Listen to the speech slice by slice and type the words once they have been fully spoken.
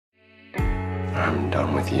I'm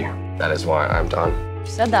done with you. That is why I'm done. You've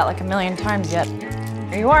said that like a million times yet.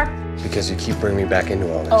 Here you are. Because you keep bringing me back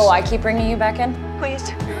into all this. Oh, I keep bringing you back in? Please.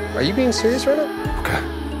 Are you being serious right now? Okay.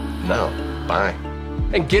 No. Bye.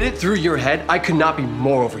 And get it through your head, I could not be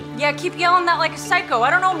more over you. Yeah, keep yelling that like a psycho. I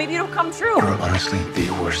don't know, maybe it'll come true. You're honestly the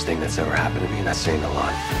worst thing that's ever happened to me, and that's saying a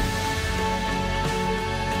lot.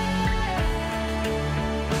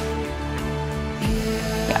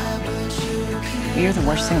 Yeah. You're the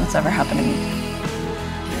worst thing that's ever happened to me.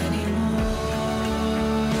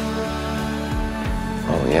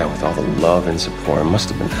 Oh yeah, with all the love and support, it must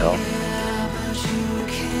have been hell.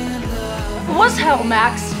 It was hell,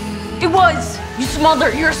 Max. It was. You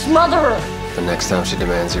smother. You're a smotherer. The next time she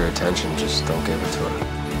demands your attention, just don't give it to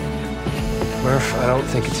her. Murph, I don't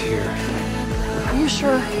think it's here. Are you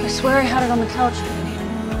sure? I swear I had it on the couch.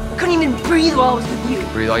 I couldn't even breathe while I was with you.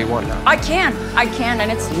 Breathe all you want now. I can,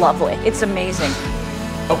 and it's lovely. It's amazing.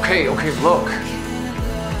 Okay, look.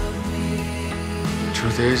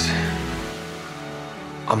 Truth is,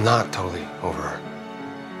 I'm not totally over her.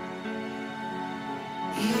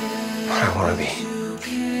 But I want to be.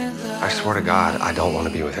 I swear to God, I don't want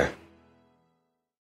to be with her.